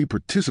actively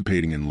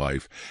participating in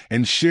life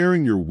and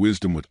sharing your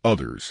wisdom with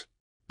others.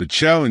 The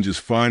challenge is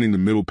finding the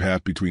middle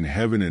path between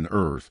heaven and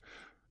earth,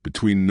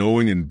 between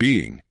knowing and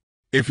being.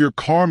 If your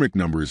karmic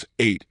number is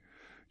 8,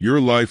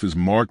 your life is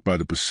marked by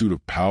the pursuit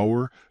of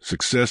power,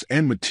 success,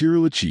 and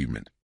material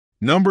achievement.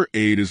 Number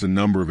 8 is the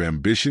number of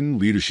ambition,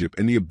 leadership,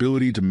 and the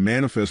ability to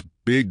manifest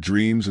big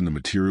dreams in the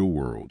material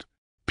world.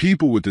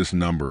 People with this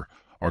number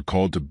are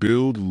called to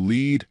build,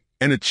 lead,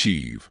 and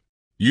achieve.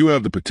 You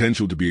have the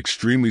potential to be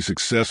extremely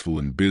successful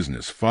in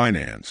business,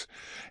 finance,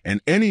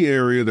 and any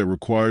area that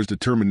requires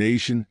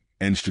determination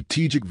and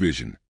strategic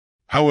vision.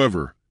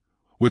 However,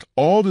 with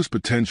all this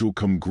potential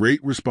come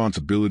great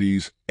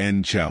responsibilities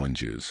and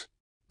challenges.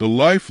 The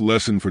life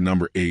lesson for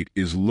number 8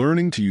 is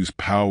learning to use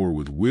power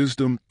with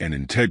wisdom and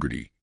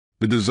integrity.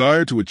 The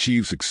desire to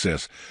achieve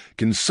success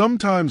can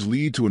sometimes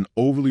lead to an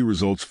overly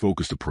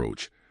results-focused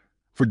approach,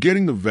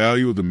 forgetting the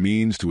value of the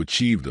means to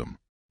achieve them.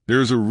 There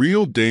is a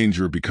real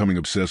danger of becoming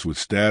obsessed with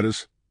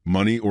status,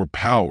 money, or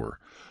power,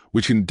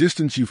 which can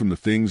distance you from the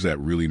things that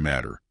really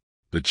matter.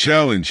 The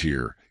challenge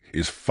here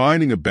is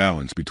finding a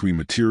balance between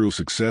material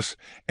success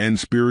and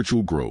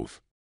spiritual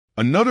growth.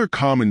 Another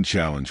common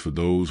challenge for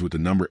those with the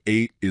number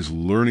 8 is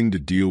learning to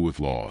deal with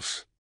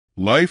loss.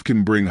 Life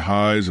can bring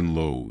highs and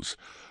lows,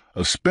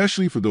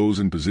 especially for those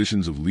in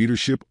positions of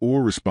leadership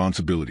or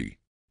responsibility.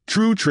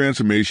 True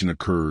transformation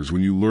occurs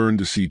when you learn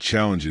to see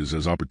challenges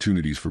as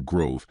opportunities for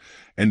growth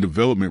and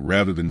development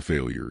rather than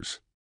failures.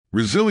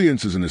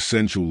 Resilience is an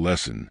essential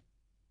lesson.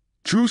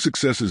 True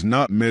success is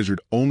not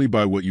measured only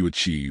by what you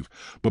achieve,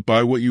 but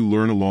by what you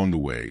learn along the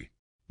way.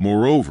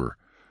 Moreover,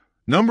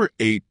 number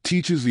 8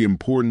 teaches the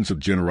importance of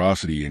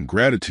generosity and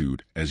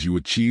gratitude as you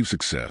achieve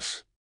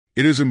success.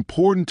 It is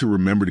important to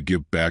remember to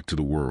give back to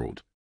the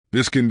world.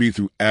 This can be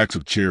through acts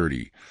of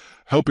charity,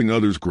 helping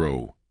others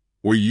grow,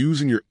 or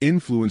using your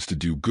influence to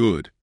do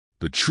good.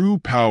 The true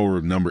power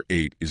of number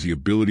 8 is the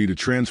ability to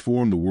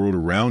transform the world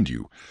around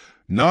you,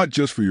 not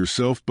just for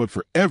yourself, but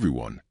for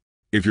everyone.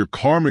 If your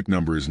karmic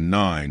number is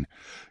 9,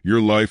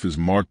 your life is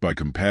marked by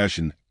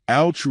compassion,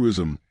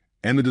 altruism,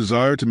 and the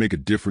desire to make a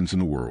difference in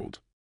the world.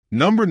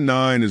 Number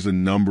 9 is the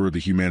number of the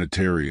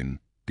humanitarian,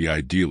 the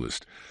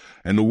idealist,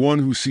 and the one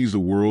who sees the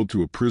world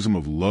through a prism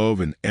of love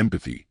and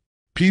empathy.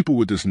 People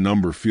with this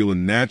number feel a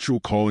natural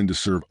calling to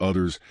serve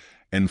others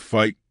and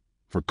fight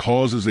for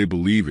causes they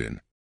believe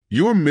in.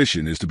 Your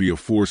mission is to be a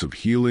force of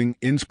healing,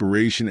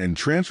 inspiration, and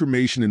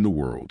transformation in the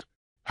world.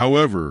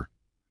 However,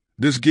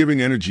 this giving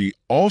energy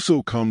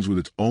also comes with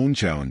its own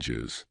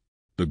challenges.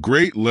 The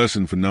great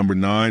lesson for number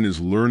 9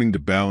 is learning to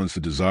balance the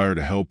desire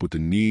to help with the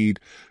need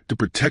to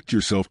protect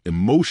yourself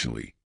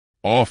emotionally.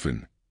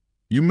 Often,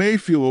 you may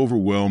feel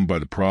overwhelmed by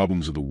the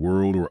problems of the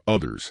world or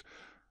others,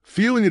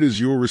 feeling it is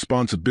your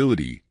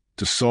responsibility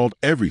to solve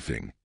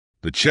everything.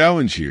 The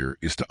challenge here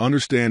is to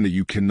understand that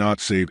you cannot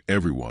save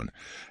everyone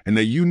and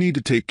that you need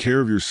to take care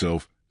of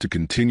yourself to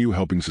continue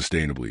helping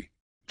sustainably.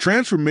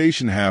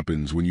 Transformation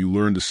happens when you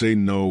learn to say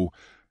no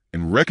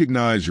and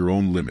recognize your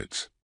own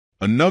limits.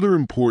 Another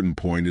important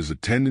point is the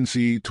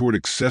tendency toward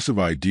excessive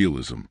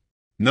idealism.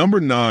 Number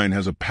 9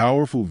 has a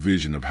powerful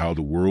vision of how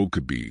the world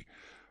could be,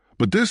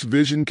 but this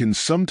vision can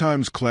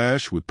sometimes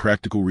clash with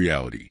practical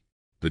reality.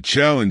 The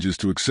challenge is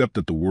to accept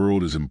that the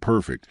world is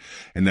imperfect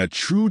and that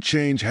true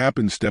change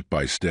happens step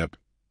by step,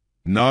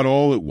 not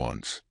all at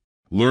once.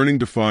 Learning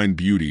to find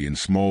beauty in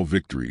small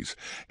victories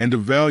and to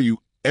value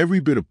every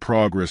bit of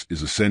progress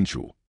is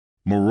essential.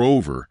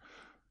 Moreover,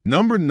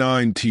 number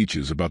 9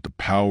 teaches about the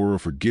power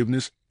of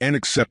forgiveness and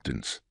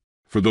acceptance.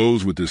 For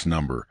those with this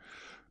number,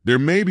 there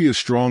may be a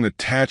strong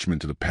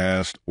attachment to the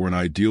past or an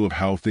ideal of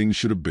how things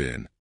should have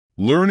been.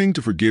 Learning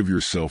to forgive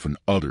yourself and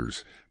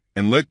others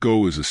and let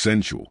go is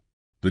essential.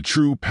 The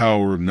true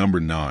power of number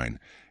 9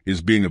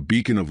 is being a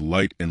beacon of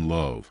light and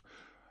love,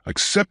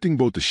 accepting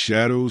both the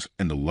shadows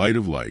and the light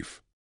of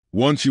life.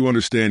 Once you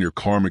understand your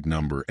karmic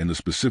number and the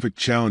specific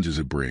challenges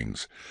it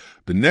brings,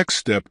 the next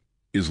step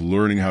is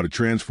learning how to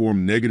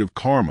transform negative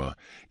karma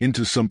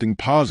into something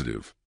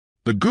positive.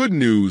 The good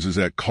news is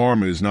that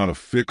karma is not a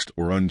fixed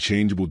or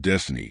unchangeable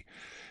destiny.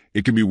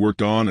 It can be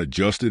worked on,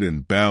 adjusted,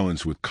 and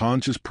balanced with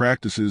conscious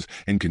practices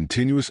and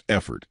continuous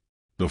effort.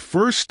 The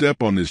first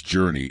step on this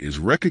journey is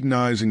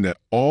recognizing that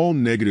all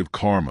negative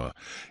karma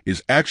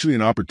is actually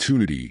an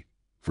opportunity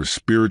for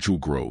spiritual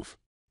growth.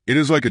 It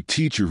is like a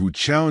teacher who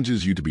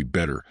challenges you to be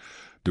better,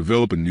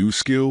 develop a new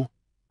skill,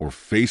 or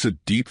face a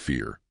deep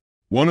fear.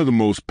 One of the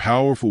most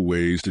powerful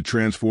ways to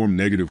transform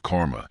negative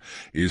karma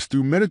is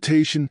through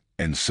meditation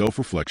and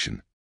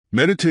self-reflection.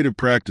 Meditative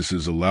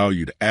practices allow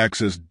you to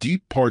access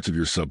deep parts of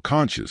your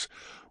subconscious,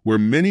 where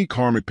many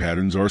karmic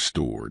patterns are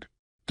stored.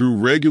 Through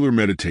regular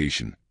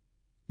meditation,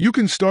 you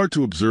can start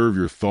to observe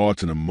your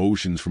thoughts and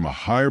emotions from a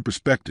higher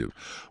perspective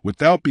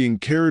without being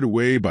carried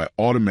away by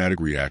automatic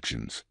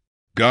reactions.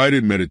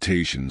 Guided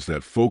meditations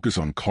that focus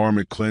on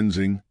karmic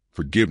cleansing,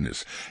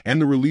 forgiveness, and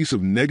the release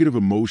of negative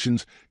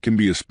emotions can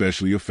be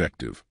especially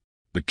effective.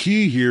 The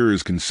key here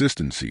is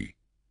consistency.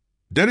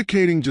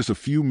 Dedicating just a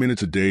few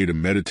minutes a day to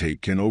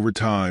meditate can, over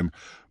time,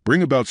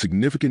 bring about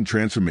significant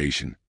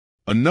transformation.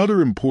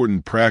 Another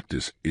important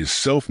practice is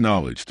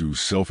self-knowledge through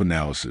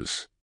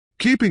self-analysis.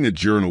 Keeping a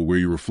journal where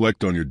you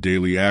reflect on your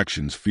daily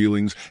actions,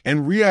 feelings,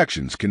 and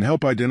reactions can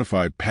help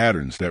identify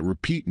patterns that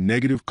repeat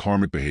negative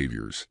karmic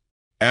behaviors.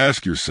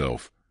 Ask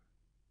yourself,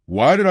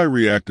 why did I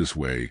react this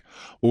way?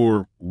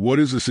 Or what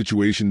is the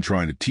situation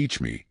trying to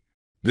teach me?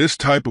 This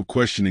type of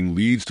questioning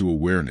leads to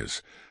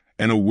awareness,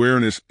 and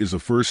awareness is the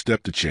first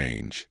step to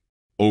change.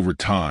 Over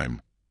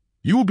time,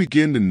 you will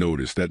begin to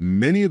notice that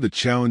many of the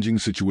challenging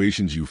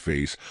situations you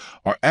face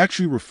are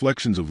actually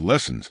reflections of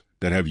lessons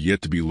that have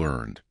yet to be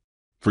learned.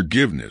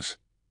 Forgiveness,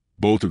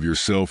 both of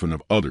yourself and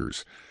of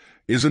others,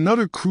 is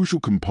another crucial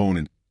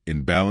component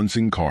in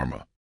balancing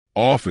karma.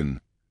 Often,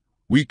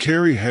 we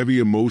carry heavy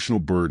emotional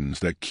burdens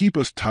that keep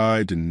us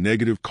tied to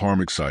negative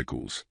karmic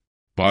cycles.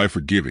 By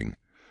forgiving,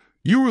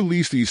 you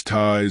release these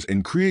ties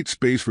and create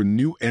space for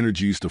new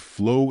energies to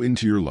flow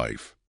into your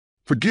life.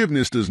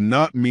 Forgiveness does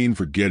not mean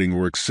forgetting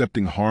or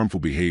accepting harmful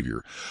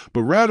behavior,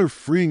 but rather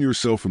freeing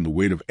yourself from the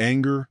weight of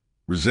anger,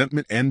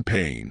 resentment, and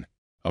pain.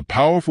 A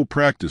powerful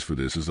practice for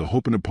this is the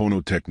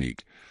Ho'oponopono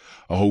technique,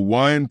 a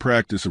Hawaiian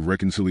practice of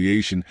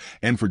reconciliation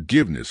and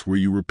forgiveness where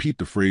you repeat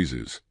the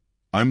phrases,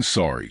 "I'm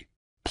sorry.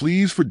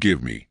 Please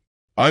forgive me.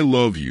 I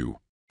love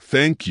you.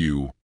 Thank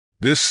you.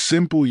 This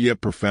simple yet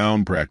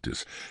profound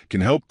practice can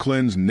help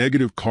cleanse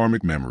negative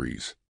karmic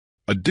memories.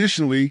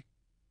 Additionally,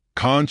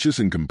 conscious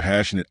and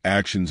compassionate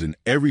actions in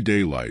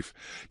everyday life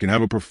can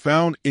have a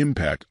profound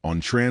impact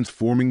on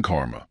transforming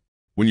karma.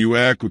 When you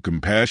act with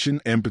compassion,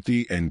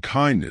 empathy, and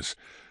kindness,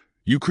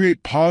 you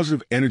create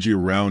positive energy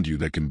around you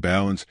that can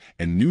balance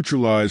and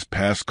neutralize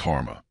past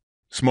karma.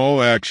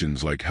 Small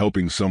actions like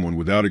helping someone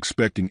without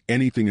expecting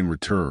anything in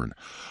return,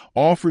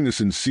 offering a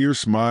sincere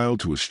smile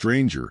to a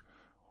stranger,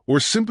 or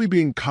simply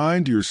being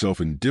kind to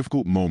yourself in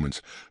difficult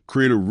moments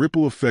create a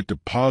ripple effect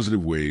of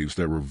positive waves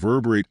that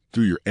reverberate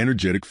through your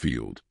energetic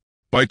field.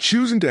 By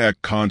choosing to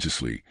act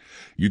consciously,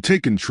 you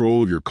take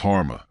control of your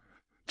karma,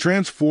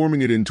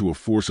 transforming it into a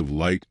force of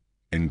light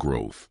and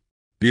growth.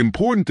 The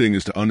important thing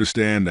is to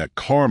understand that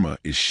karma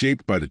is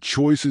shaped by the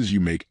choices you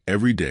make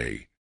every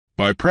day.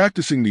 By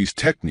practicing these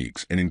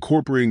techniques and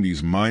incorporating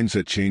these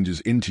mindset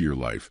changes into your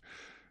life,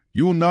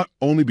 you will not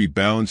only be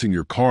balancing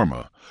your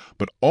karma,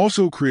 but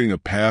also creating a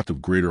path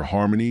of greater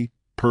harmony,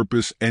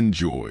 purpose, and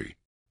joy.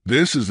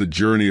 This is the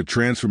journey of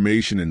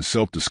transformation and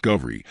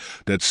self-discovery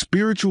that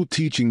spiritual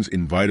teachings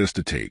invite us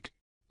to take.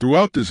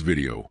 Throughout this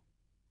video,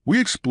 we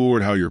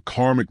explored how your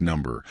karmic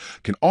number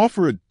can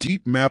offer a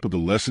deep map of the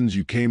lessons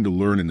you came to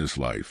learn in this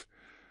life,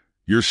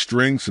 your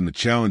strengths and the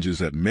challenges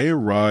that may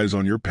arise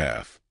on your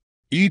path.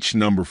 Each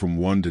number from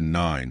 1 to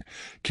 9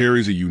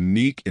 carries a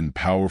unique and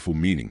powerful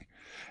meaning,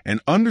 and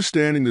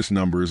understanding this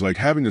number is like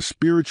having a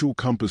spiritual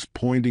compass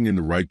pointing in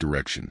the right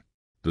direction.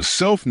 The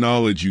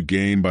self-knowledge you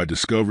gain by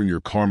discovering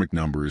your karmic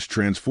number is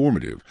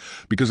transformative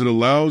because it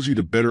allows you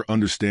to better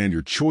understand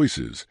your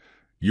choices,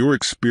 your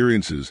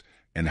experiences,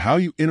 and how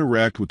you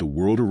interact with the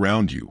world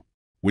around you.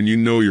 When you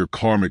know your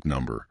karmic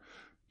number,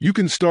 you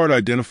can start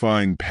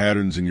identifying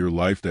patterns in your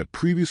life that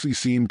previously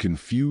seemed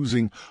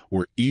confusing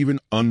or even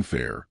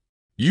unfair.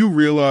 You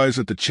realize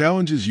that the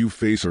challenges you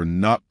face are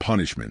not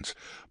punishments,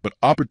 but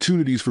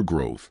opportunities for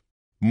growth.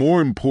 More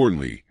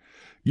importantly,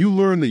 you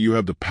learn that you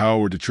have the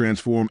power to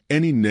transform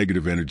any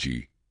negative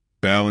energy,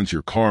 balance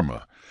your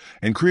karma,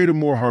 and create a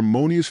more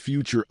harmonious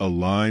future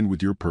aligned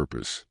with your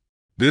purpose.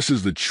 This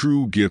is the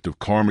true gift of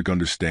karmic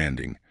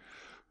understanding,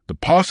 the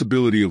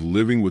possibility of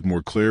living with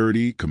more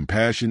clarity,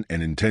 compassion,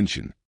 and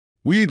intention.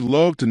 We'd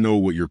love to know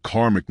what your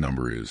karmic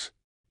number is.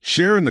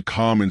 Share in the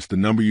comments the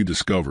number you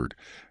discovered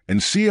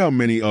and see how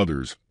many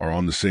others are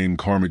on the same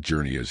karmic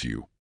journey as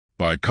you.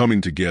 By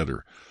coming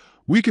together,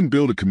 we can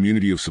build a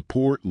community of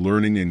support,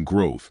 learning, and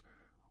growth,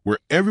 where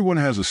everyone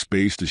has a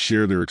space to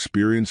share their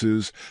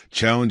experiences,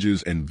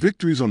 challenges, and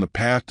victories on the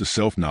path to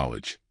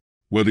self-knowledge.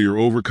 Whether you're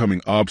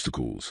overcoming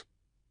obstacles,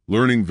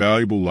 learning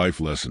valuable life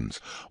lessons,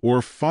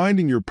 or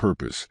finding your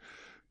purpose,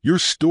 your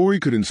story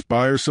could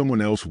inspire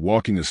someone else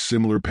walking a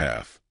similar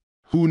path.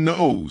 Who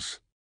knows?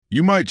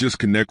 You might just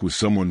connect with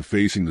someone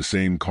facing the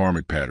same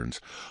karmic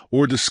patterns,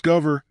 or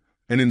discover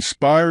an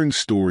inspiring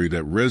story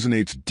that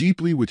resonates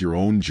deeply with your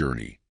own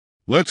journey.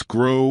 Let's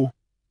grow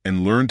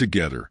and learn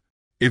together.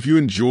 If you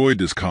enjoyed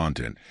this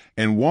content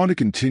and want to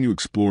continue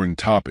exploring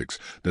topics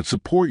that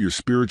support your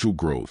spiritual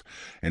growth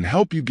and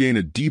help you gain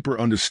a deeper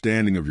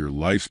understanding of your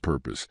life's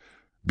purpose,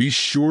 be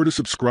sure to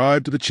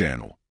subscribe to the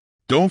channel.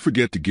 Don't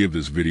forget to give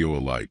this video a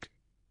like.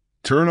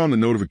 Turn on the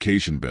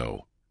notification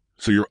bell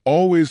so you're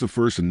always the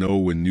first to know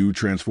when new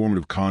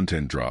transformative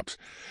content drops,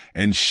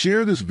 and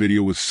share this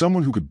video with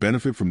someone who could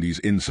benefit from these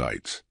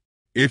insights.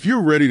 If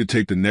you're ready to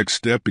take the next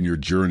step in your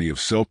journey of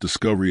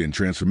self-discovery and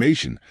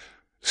transformation,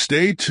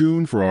 stay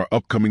tuned for our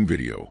upcoming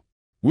video.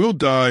 We'll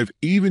dive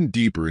even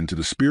deeper into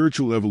the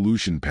spiritual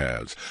evolution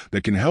paths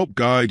that can help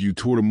guide you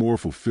toward a more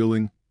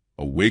fulfilling,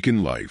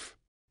 awakened life.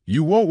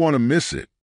 You won't want to miss it.